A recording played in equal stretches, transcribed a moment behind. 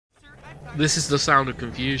This is the sound of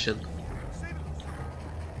confusion.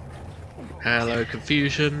 Hello,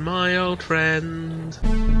 confusion, my old friend.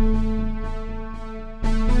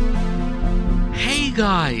 Hey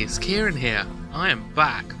guys, Kieran here. I am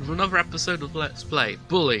back with another episode of Let's Play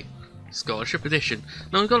Bully Scholarship Edition.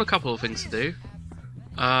 Now we've got a couple of things to do.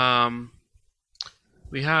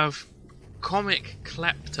 We have Comic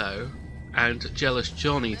Klepto and Jealous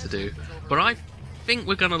Johnny to do, but I think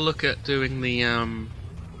we're going to look at doing the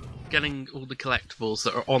getting all the collectibles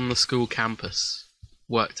that are on the school campus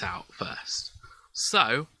worked out first.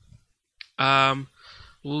 So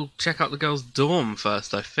we'll check out the girls' dorm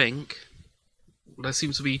first, I think. There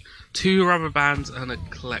seems to be 2 rubber bands and a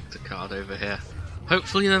collector card over here.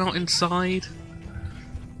 Hopefully they're not inside.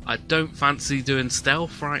 I don't fancy doing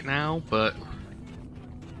stealth right now, but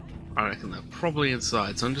I reckon they're probably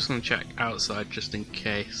inside, so I'm just going to check outside just in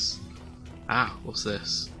case. Ah, what's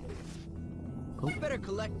this? Oh. Better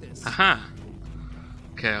collect this. Aha!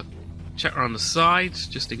 Okay, I'll check around the side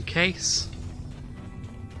just in case.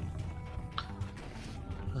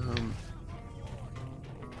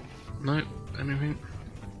 Nope, anything.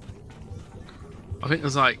 I think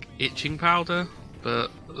there's like itching powder, but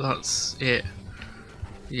that's it.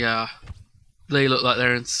 Yeah, they look like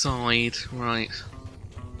they're inside. Right.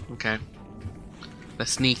 Okay.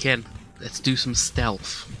 Let's sneak in. Let's do some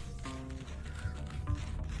stealth.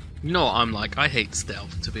 You know what I'm like, I hate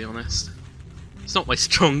stealth, to be honest. It's not my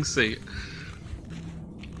strong suit.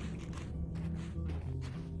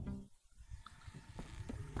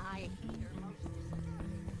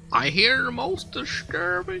 I hear the most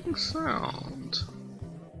disturbing sound.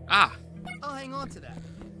 Ah! I'll hang on to that.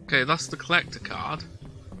 Okay, that's the collector card.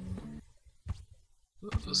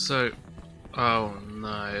 So, oh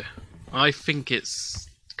no. I think it's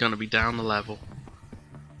gonna be down the level.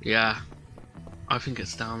 Yeah, I think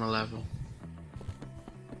it's down the level.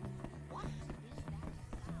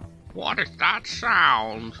 What is that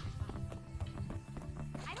sound?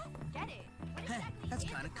 I don't get it. Hey, that's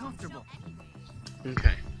kind of comfortable.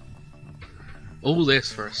 Okay. All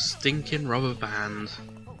this for a stinking rubber band.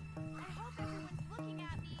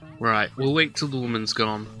 Right, we'll wait till the woman's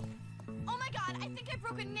gone. Oh my god, I think I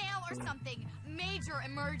broke a nail or something. Major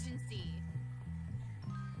emergency.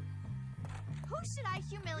 Who should I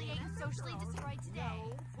humiliate and socially destroy today?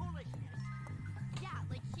 Yeah,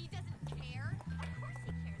 like he doesn't care. Of course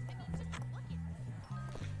he cares. I mean, just look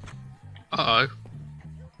at Uh-oh.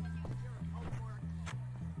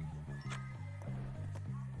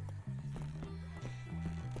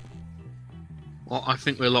 Well, I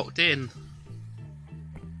think we're locked in.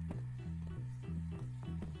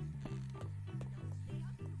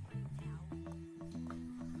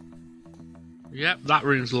 Yep, that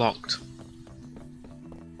room's locked.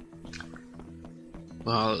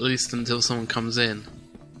 Well, at least until someone comes in.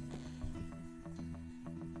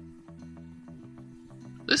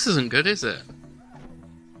 This isn't good, is it?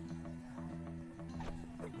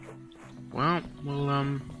 Well,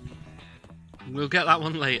 we'll get that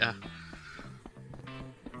one later.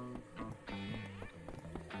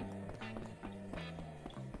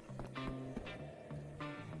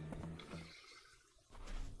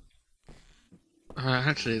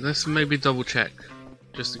 Actually, let's maybe double check,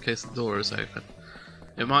 just in case the door is open.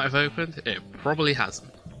 It might have opened, it probably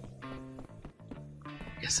hasn't.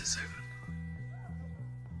 Yes, it's open.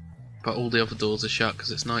 But all the other doors are shut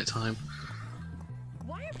because it's night time.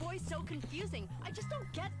 Why are boys so confusing? I just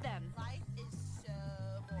don't get them. Life is so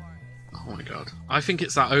boring. Oh my god. I think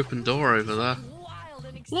it's that open door over there. Wild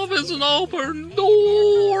and Love is an open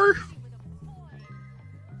door!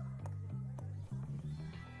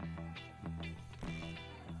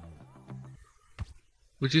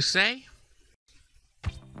 Would you say?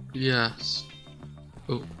 Yes.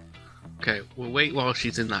 Oh. Okay, we'll wait while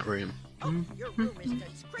she's in that room. Oh, your room is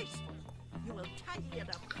disgraceful. You will tidy it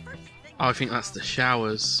up first thing. Oh, I think that's the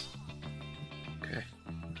showers. Okay.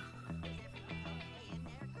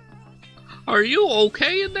 Are you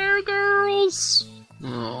okay in there, girls?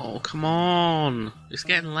 Oh, come on. It's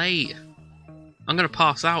getting late. I'm gonna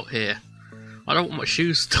pass out here. I don't want my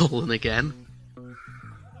shoes stolen again.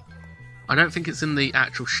 I don't think it's in the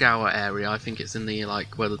actual shower area. I think it's in the,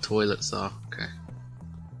 like, where the toilets are. Okay.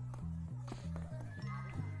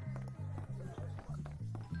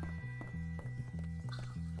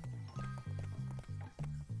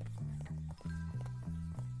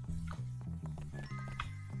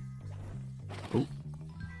 Oh.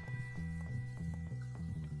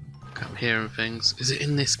 I'm hearing things. Is it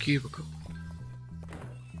in this cubicle?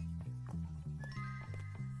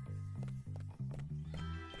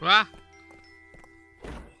 Ah!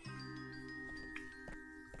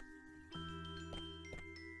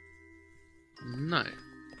 No.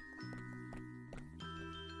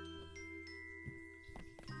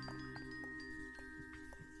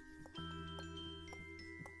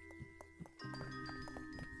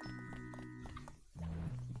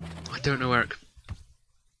 I don't know where it...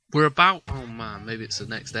 We're about... Oh man, maybe it's the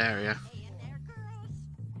next area. Hey in there, girls.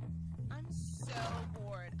 I'm so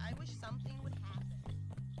bored. I wish something would happen.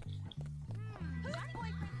 Whose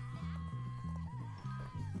boyfriend?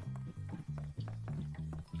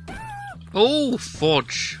 Oh,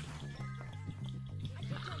 fudge! I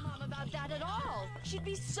can't tell Mom about that at all. She'd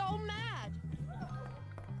be so mad.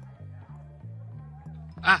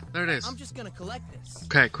 Ah, there it is. I'm just gonna collect this.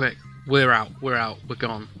 Okay, quick. We're out. We're out. We're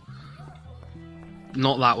gone.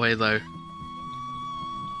 Not that way, though.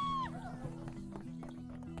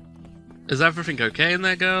 Is everything okay in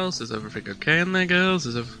there, girls? Is everything okay in there, girls?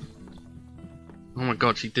 Oh my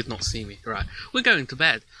god, she did not see me. Right. We're going to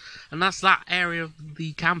bed. And that's that area of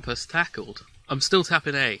the campus tackled. I'm still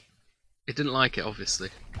tapping A. It didn't like it,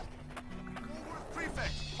 obviously.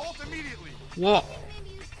 Prefect, halt immediately. What?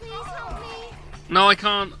 Please help me. No, I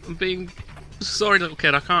can't. I'm being... Sorry, little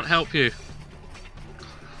kid. I can't help you.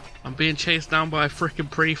 I'm being chased down by a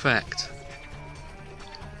frickin' prefect.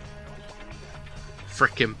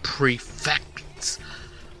 Frickin' prefect.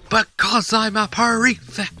 Because I'm a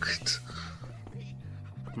prefect.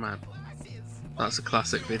 Man, that's a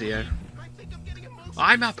classic video.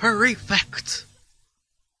 I'm a prefect.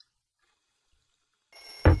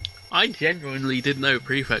 I genuinely didn't know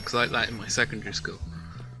prefects like that in my secondary school.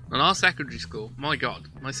 And our secondary school, my god,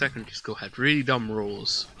 my secondary school had really dumb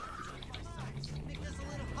rules.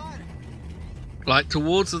 Like,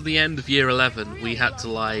 towards the end of year 11, we had to,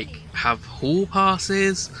 like, have hall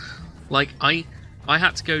passes. Like, I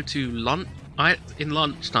had to go to lunch. In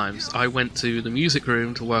lunch times, I went to the music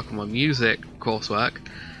room to work on my music coursework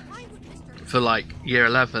for, like, year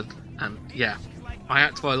 11. And, yeah, I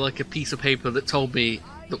had to buy, like, a piece of paper that told me,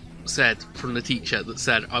 that said, from the teacher, that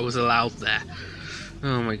said I was allowed there.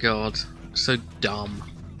 Oh my god. So dumb.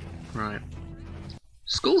 Right.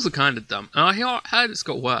 Schools are kind of dumb. And I heard it's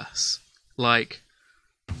got worse. Like,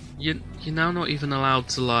 you're now not even allowed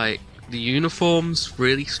to, like, the uniform's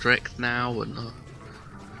really strict now, and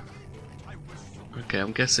okay,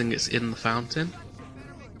 I'm guessing it's in the fountain.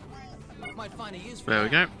 Might find a use for There we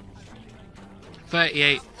that. go.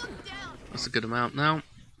 38. That's a good amount now.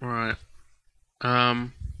 Right.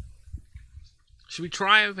 Should we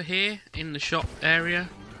try over here in the shop area?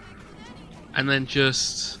 And then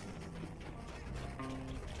just...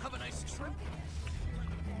 Have a nice trip.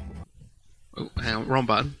 Oh, hang on, wrong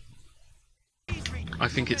button. I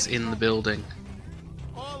think it's in the building.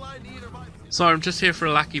 All I need are my... Sorry, I'm just here for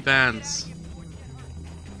Lacky bands.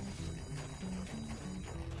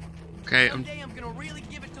 Okay, I'm Someday I'm gonna really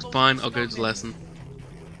give it to the fine, Lord's I'll go to the government. lesson.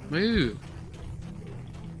 Move.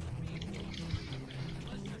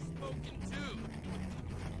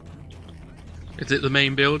 Is it the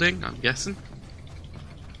main building? I'm guessing.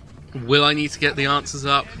 Will I need to get the answers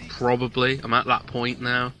up? Probably. I'm at that point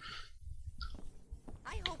now.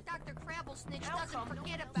 I hope Dr. Crabblesnitch doesn't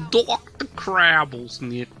forget about Dr.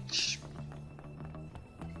 Crabblesnitch.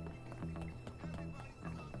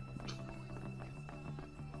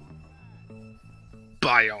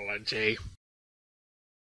 Biology.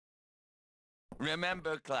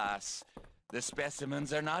 Remember, class, the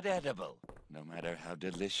specimens are not edible, no matter how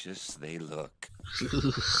delicious they look.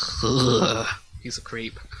 He's a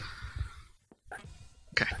creep.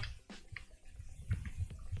 Okay.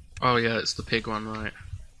 Oh yeah, it's the pig one, right.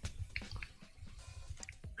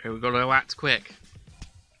 Okay, we've got to act quick.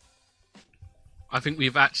 I think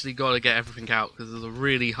we've actually got to get everything out, because there's a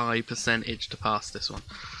really high percentage to pass this one.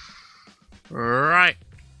 Right.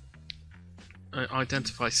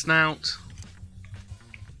 Identify snout.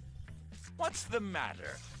 What's the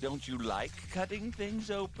matter? Don't you like cutting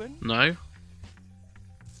things open? No.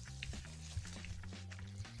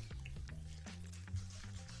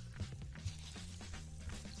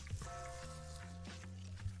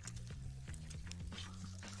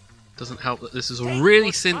 Doesn't help that this is a Take really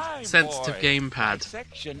your time, sensitive boy. gamepad.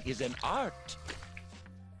 Section is an art.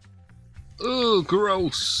 Oh,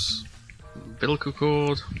 gross. Umbilical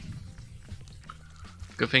cord.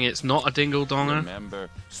 Good thing it's not a dingle donger. Remember,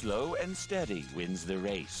 slow and steady wins the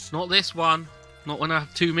race. Not this one. Not when I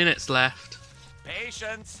have 2 minutes left.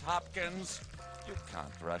 Patience, Hopkins. You can't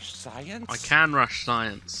rush science. I can rush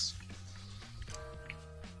science.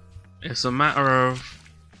 It's a matter of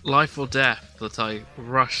life or death that I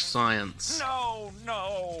rush science. No,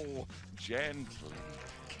 no. Gently,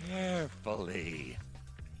 carefully.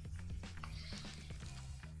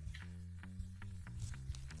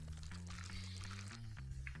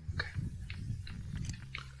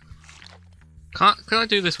 Could I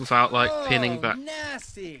do this without like pinning back?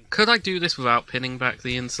 Nasty. Could I do this without pinning back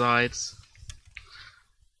the insides?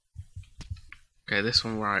 Okay, this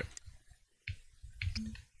one right.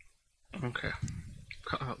 Okay.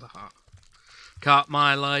 Cut out the heart. Cut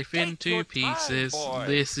my life into pieces.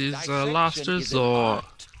 This is a last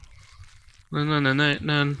resort. No, no, no, no,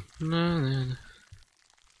 no, no, no.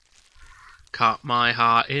 Cut my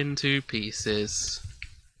heart into pieces.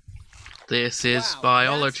 This is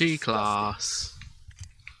biology class.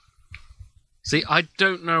 See, I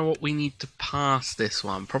don't know what we need to pass this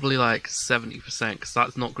one. Probably like 70%, because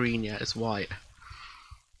that's not green yet, it's white.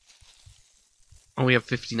 And we have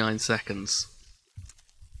 59 seconds.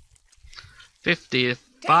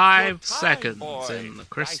 55 seconds in the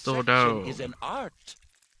crystal dome. Is an art.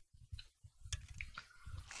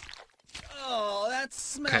 Oh, that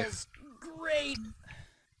smells great.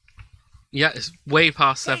 Yeah, it's way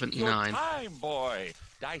past Take 79. your time, boy.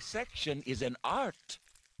 Dissection is an art.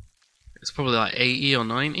 It's probably like 80 or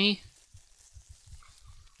 90.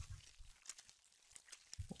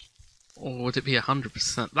 Or would it be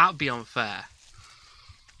 100%? That would be unfair.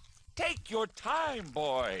 Take your time,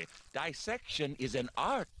 boy. Dissection is an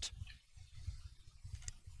art.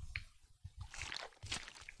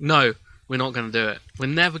 No, we're not going to do it. We're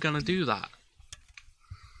never going to do that.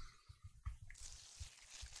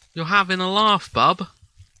 You're having a laugh, bub.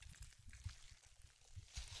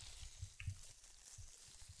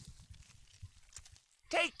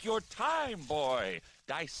 Take your time, boy.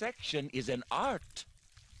 Dissection is an art.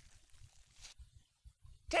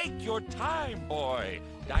 Take your time, boy.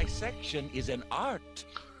 Dissection is an art.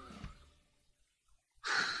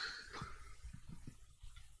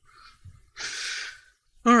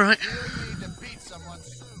 Alright. You need to beat someone.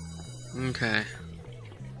 Okay.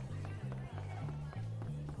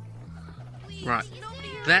 Right.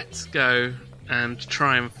 Let's go and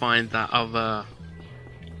try and find that other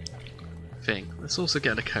thing. Let's also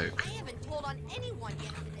get a Coke. I haven't told on anyone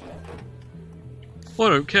yet today. I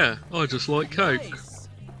don't care. I just like Coke. Nice.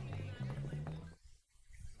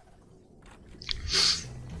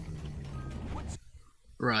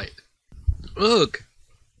 Right. Ugh!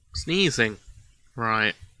 Sneezing.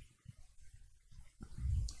 Right.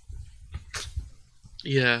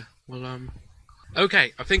 Yeah, well,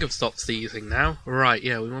 okay, I think I've stopped sneezing now. Right,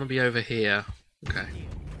 yeah, we want to be over here. Okay.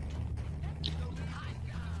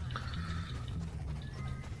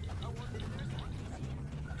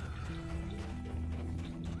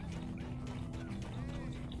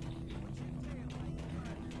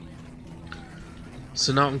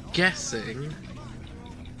 So now I'm guessing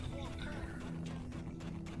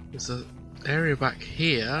there's an area back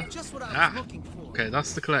here. Just what I was looking for. Okay,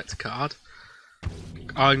 that's the collector card.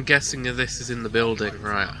 I'm guessing that this is in the building,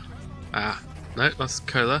 right? Ah, no, that's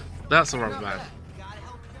cola. That's a rubber band.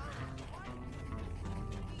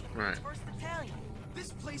 Right.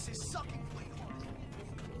 This place is sucking.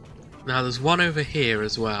 Now there's one over here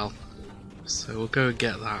as well, so we'll go and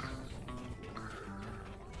get that.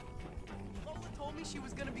 Lola told me she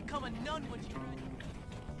was gonna become a nun when she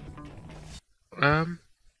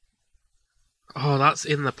Oh, that's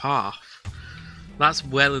in the path. That's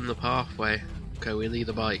well in the pathway. Okay, we'll need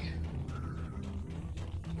a bike.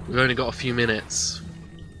 We've only got a few minutes.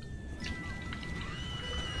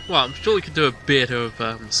 Well, I'm sure we could do a bit of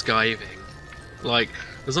skiving. Like,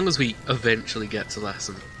 as long as we eventually get to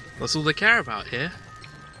lesson. That's all they care about here.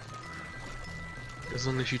 As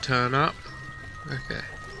long as you turn up. Okay.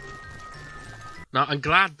 Now, I'm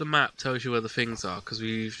glad the map tells you where the things are, because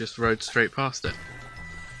we've just rode straight past it.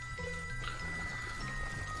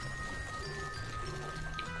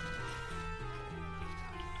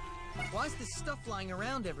 Why is this stuff lying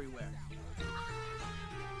around everywhere?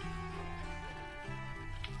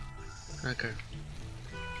 Okay.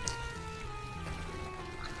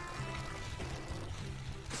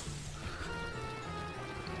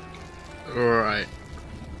 Right.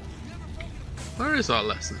 Where is our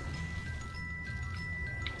lesson?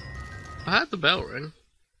 I had the bell ring.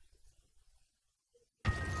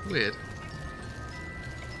 Weird.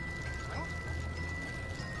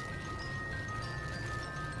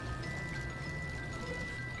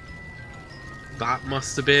 That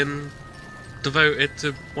must have been devoted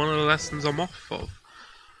to one of the lessons I'm off of,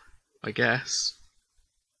 I guess.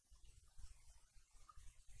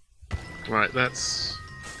 Right, let's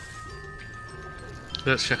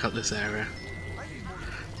check out this area.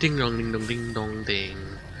 Ding dong ding dong ding dong ding.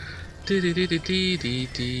 Dee dee dee dee dee dee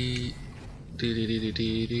dee. Dee dee dee dee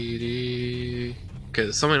dee dee dee. Okay,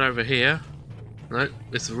 there's something over here. No,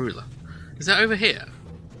 it's a ruler. Is that over here?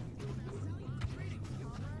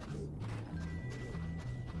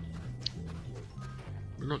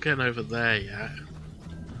 not getting over there yet.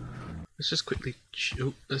 Let's just quickly.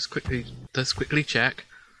 Let's quickly check.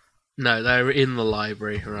 No, they're in the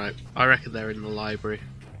library. Right, I reckon they're in the library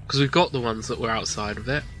because we've got the ones that were outside of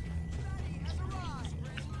it.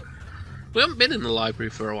 We haven't been in the library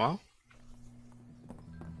for a while.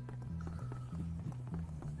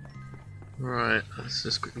 Right, let's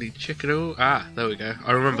just quickly check it all. Ah, there we go.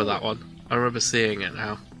 I remember that one. I remember seeing it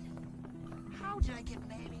now. How did I get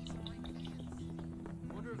maybe?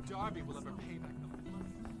 Wonder if Darby will ever pay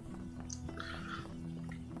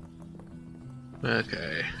back.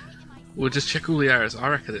 Okay. We'll just check all the areas. I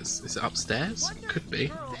reckon is it upstairs? Could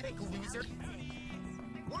be.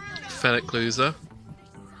 Pathetic loser.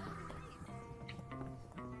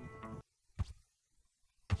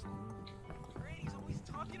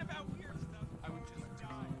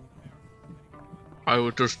 I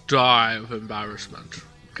would just die of embarrassment.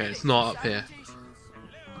 Okay, it's not up here.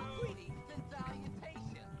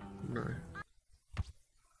 No.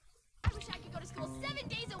 I wish I could go to school 7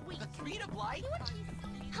 days a week. The speed of light?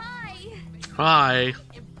 Hi. Hi.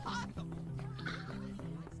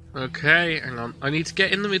 Okay, hang on. I need to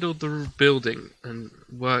get in the middle of the building and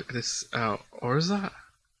work this out. Or is that?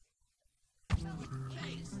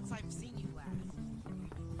 Since I've seen you last.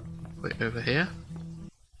 Wait, over here?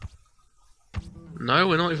 No,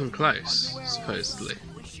 we're not even close, supposedly.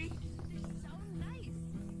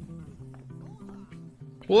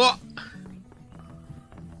 What?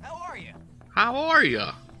 How are you? How are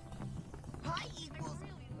ya? Pi equals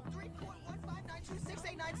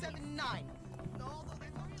 3.159268979.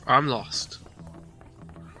 I'm lost.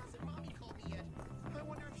 Mommy called me yet. I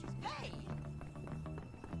wonder if she's paid.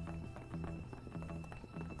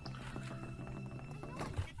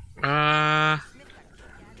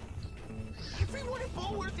 Everyone in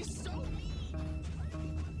Bullworth is so mean.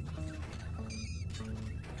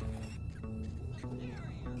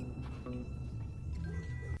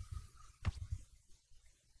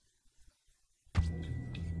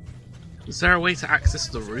 Is there a way to access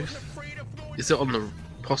the roof? Is it on the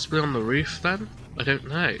possibly on the roof then? I don't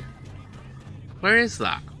know. Where is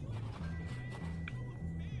that?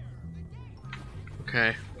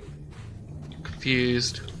 Okay.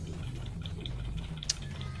 Confused.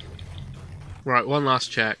 Right, one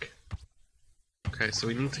last check. Okay, so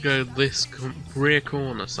we need to go this rear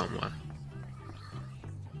corner somewhere.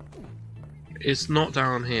 It's not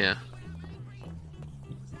down here.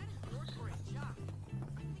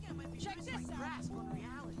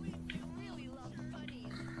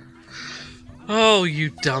 Oh,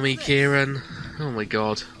 you dummy, Kieran. Oh my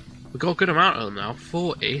god. We've got a good amount of them now.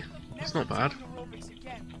 40. That's not bad.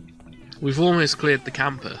 We've almost cleared the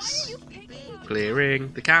campus.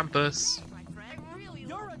 Clearing the campus.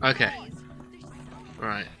 Okay.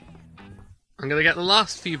 Right. I'm gonna get the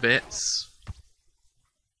last few bits.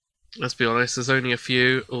 Let's be honest, there's only a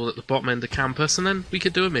few all at the bottom end of campus, and then we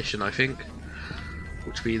could do a mission, I think.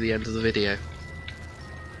 Which will be the end of the video.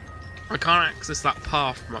 I can't access that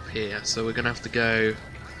path from up here, so we're gonna have to go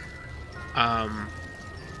down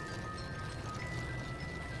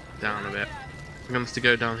a bit. I'm gonna have to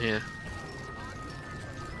go down here.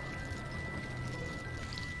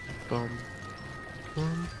 Bum.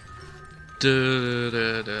 Bum.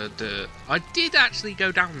 I did actually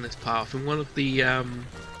go down this path in one of the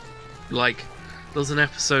like there was an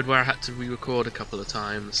episode where I had to re-record a couple of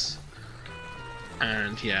times,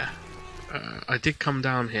 and yeah, I did come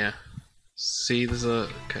down here. See, there's a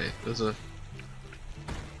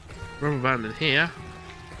rubber band in here.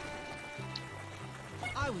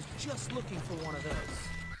 I was just looking for one of those.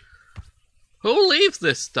 Who leaves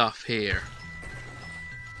this stuff here?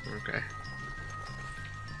 Okay.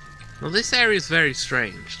 Well, this area is very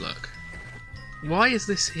strange, look. Why is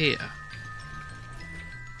this here?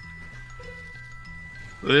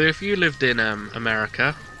 If you lived in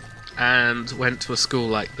America and went to a school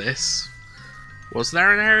like this, was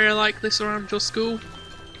there an area like this around your school?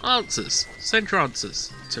 Answers. Send your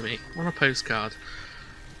answers to me on a postcard.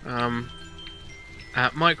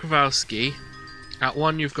 At Mike Kowalski, at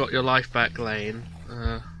 1 you've got your Life Back Lane,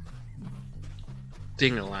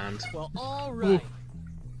 Dingerland. Well, all right.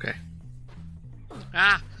 Okay.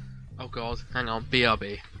 Ah! Oh god, hang on,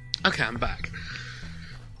 BRB. Okay, I'm back.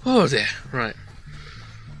 Oh dear, right.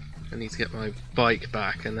 I need to get my bike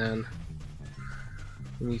back and then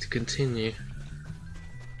we need to continue.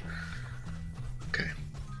 Okay.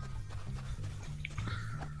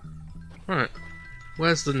 Right.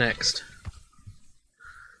 Where's the next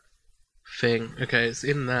thing? Okay, it's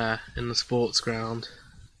in there, in the sports ground.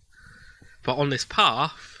 But on this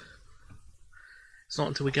path, it's not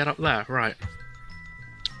until we get up there. Right.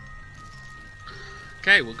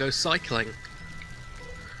 Okay, we'll go cycling.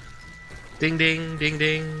 Ding ding ding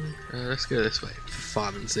ding. Let's go this way for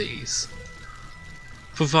funsies.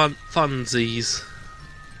 For funsies.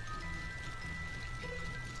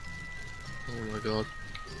 Oh my god.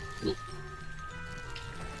 Oop.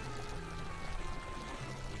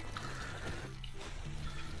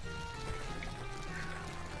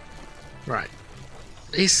 Right.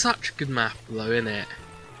 It's such a good map though, isn't it?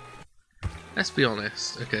 Let's be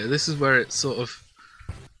honest. Okay, this is where it sort of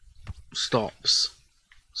stops.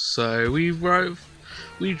 So we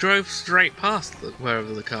drove straight past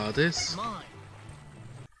wherever the card is.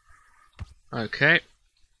 Okay.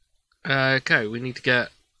 Okay, we need to get.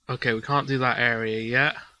 Okay, we can't do that area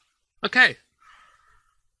yet. Okay.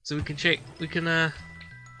 So we can check. We can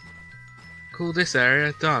call this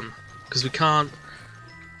area done because we can't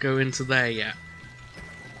go into there yet.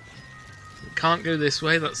 We can't go this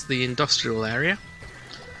way. That's the industrial area.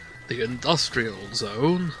 The industrial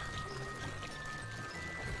zone.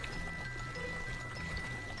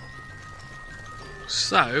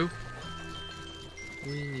 So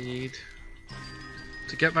we need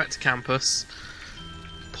to get back to campus,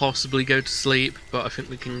 possibly go to sleep, but I think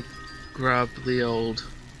we can grab the old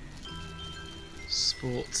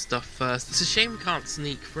sports stuff first. It's a shame we can't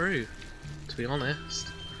sneak through, to be honest.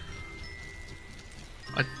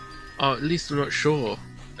 Oh, at least I'm not sure.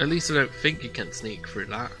 At least I don't think you can sneak through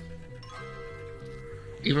that.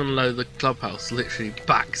 Even though the clubhouse literally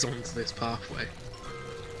backs onto this pathway.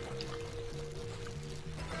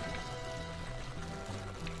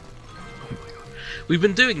 We've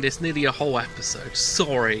been doing this nearly a whole episode.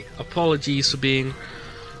 Sorry. Apologies for being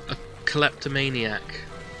a kleptomaniac.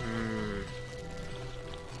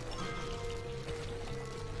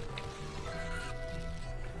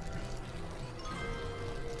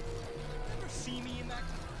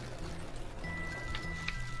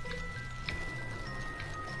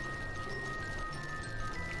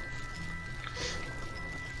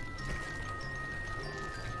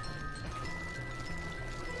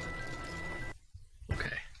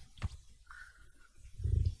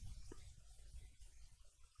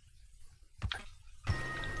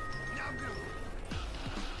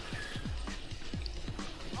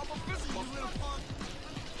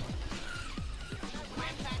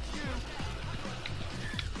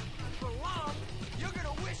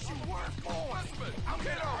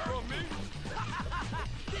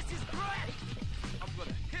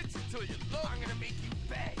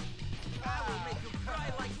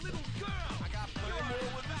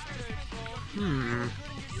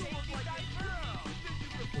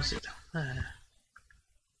 Was it down there?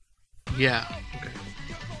 Yeah, okay.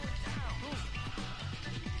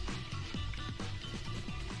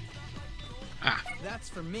 Ah. That's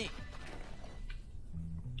for me.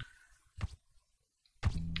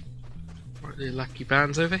 Right, the Lacky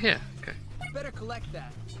bands over here. Okay. Better collect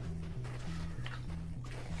that.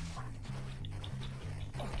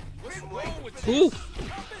 Ooh!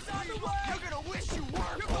 You're gonna wish you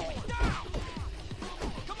weren't born.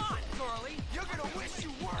 Come on, Curly. You're gonna wish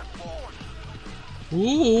you weren't born.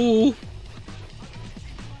 Ooh!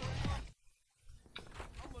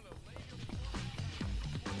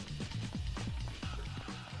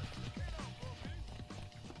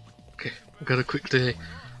 Okay, we've got to quickly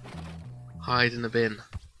hide in the bin.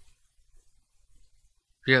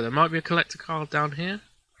 Yeah, there might be a collector card down here.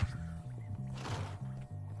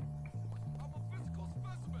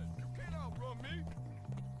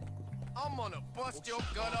 I'm gonna bust your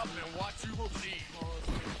gut up and watch you bleed.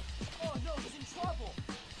 Oh no, he's in trouble.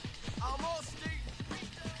 I'm all state.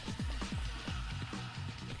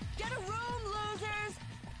 Get a room, losers!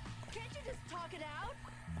 Can't you just talk it out?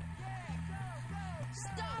 Yeah, go.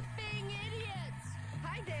 Stop being idiots!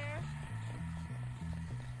 Hi there.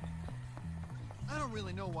 I don't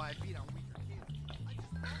really know why I beat on weaker kids. I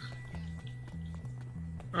just I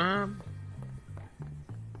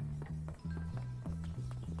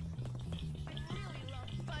really love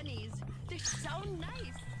bunnies. They're so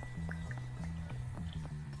nice.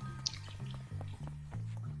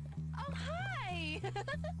 Oh, hi!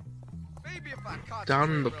 Maybe if I caught Down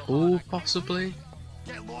you in the real pool, hard, I could possibly?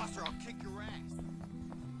 get lost or I'll kick your ass.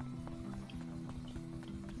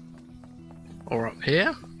 Or up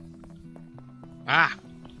here? Ah!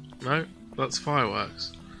 No, that's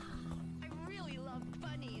fireworks. I really love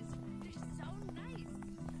bunnies. They're so nice.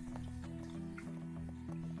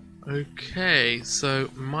 Okay, so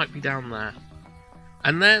might be down there.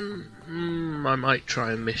 And then I might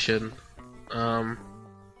try a mission.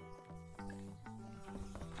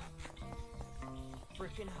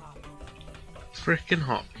 Frickin'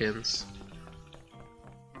 Hopkins.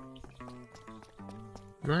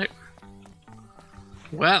 Nope.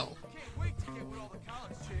 Well.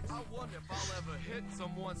 ever hit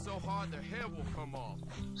someone so hard their hair will come off?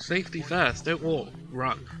 Safety first, don't walk,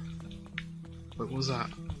 run. What was that?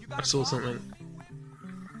 I saw something.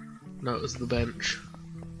 No, it was the bench.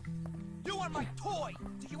 You are my toy.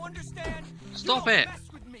 Do you understand? Stop You don't it! mess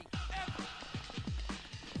with me, ever.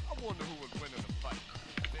 I wonder who would win in a fight.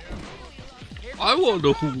 I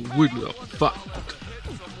wonder who will win the fight. Hit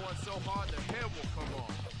someone so hard their hair will come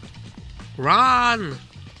off. Run!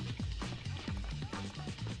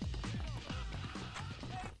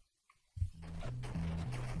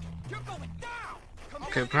 You're going down. Come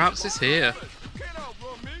Okay, perhaps it's here. You can't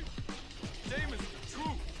outrun me. Damon's the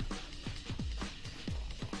truth.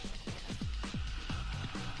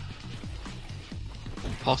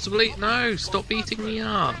 Possibly? No, stop beating me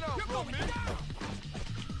up. Outrun me.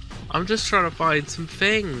 I'm just trying to find some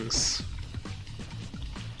things.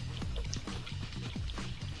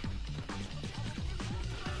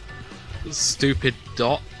 Stupid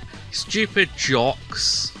dot. Stupid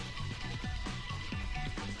jocks.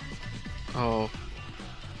 Oh.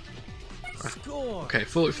 Score. Okay,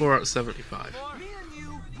 44 out of 75. Me and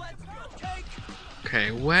you, let's go. Take.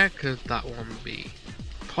 Okay, where could that one be?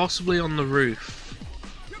 Possibly on the roof.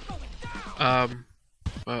 You're going down.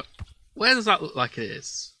 But where does that look like it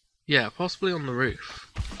is? Yeah, possibly on the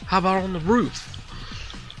roof. How about on the roof?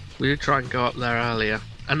 We did try and go up there earlier.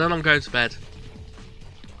 And then I'm going to bed.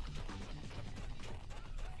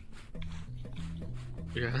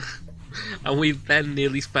 Yeah. And we then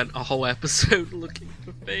nearly spent a whole episode looking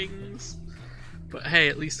for things. But hey,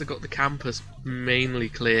 at least I got the campus mainly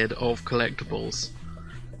cleared of collectibles.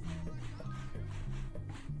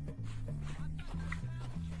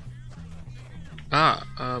 Ah,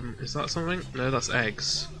 is that something? No, that's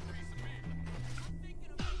eggs.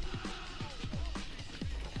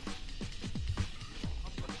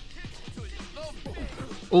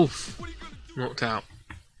 Oof. Knocked out.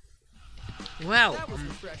 Well, That was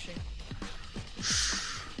refreshing.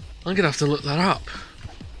 I'm gonna have to look that up.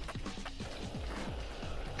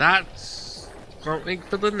 That's something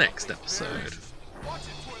for the next episode.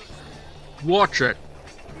 Watch it.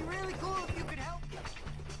 It'd be really cool if you could help.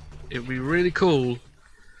 It'd be really cool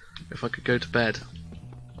if I could go to bed.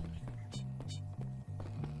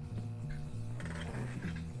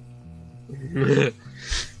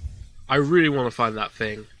 I really want to find that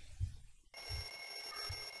thing.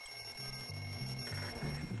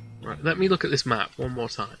 Right, let me look at this map one more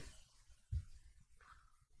time.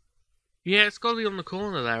 Yeah, it's got to be on the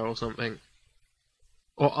corner there or something.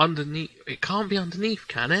 Or underneath. It can't be underneath,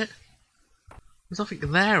 can it? There's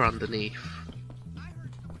nothing there underneath.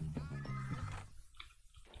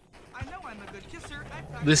 I know I'm a good kisser.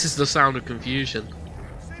 This is the sound of confusion.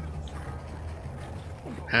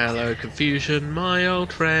 Hello, confusion, my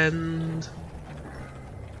old friend.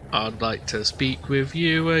 I'd like to speak with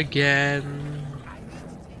you again.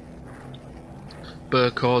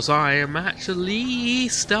 Because I am actually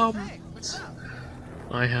stumped.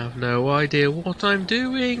 I have no idea what I'm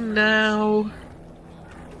doing now.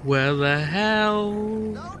 Where the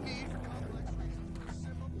hell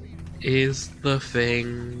is the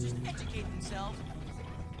thing? Educate himself.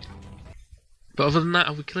 But other than that,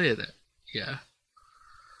 have we cleared it? Yeah.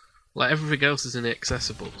 Like, everything else is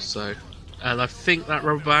inaccessible, so... And I think that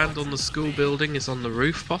rubber band on the school building is on the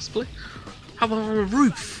roof, possibly? How about on the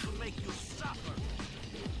roof?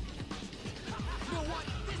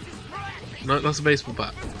 No, that's a baseball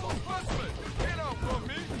bat.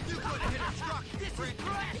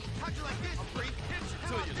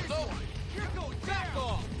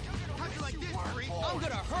 I'm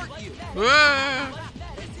gonna hurt you. Ah!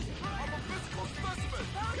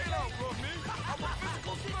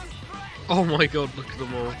 Oh my god, look at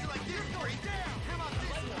them all.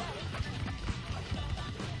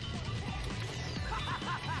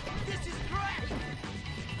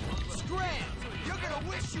 Scram! You're gonna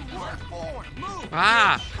wish you weren't born. Move.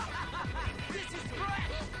 Ah!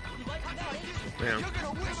 Damn. You're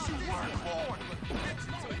gonna wish you weren't born.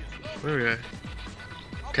 There we go.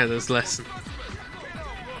 Okay, there's a lesson.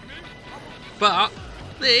 But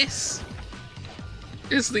this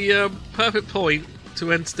is the perfect point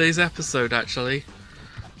to end today's episode, actually.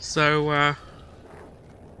 So, I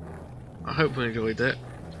hope you enjoyed it.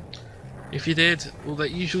 If you did, well,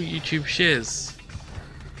 that usual YouTube shares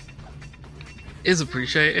is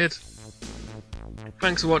appreciated.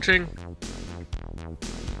 Thanks for watching.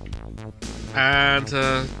 And,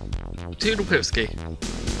 Toodle Pipski.